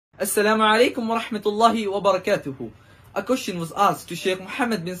Assalamu alaikum wa rahmatullahi wa barakatuhu. A question was asked to Shaykh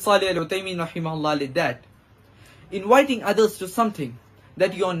Muhammad bin Salih al-Uthaymin rahimahullah that inviting others to something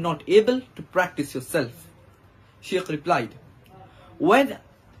that you are not able to practice yourself. Shaykh replied, when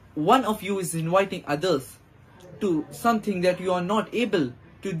one of you is inviting others to something that you are not able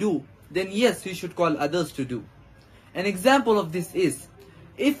to do, then yes, you should call others to do. An example of this is,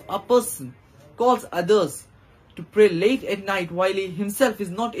 if a person calls others to pray late at night while he himself is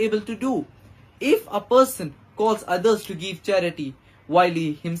not able to do. If a person calls others to give charity while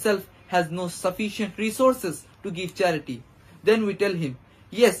he himself has no sufficient resources to give charity, then we tell him,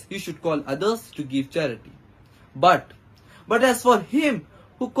 yes, you should call others to give charity. But as for him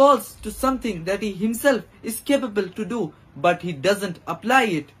who calls to something that he himself is capable to do, but he doesn't apply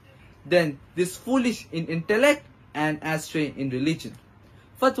it, then this foolish in intellect and astray in religion.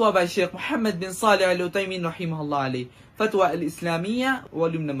 Fatwa by Shaykh Muhammad bin Salih al-Uthaymin rahimahullah alayhi. Fatwa al-Islamiyya,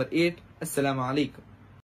 volume number 8. Assalamu alaikum.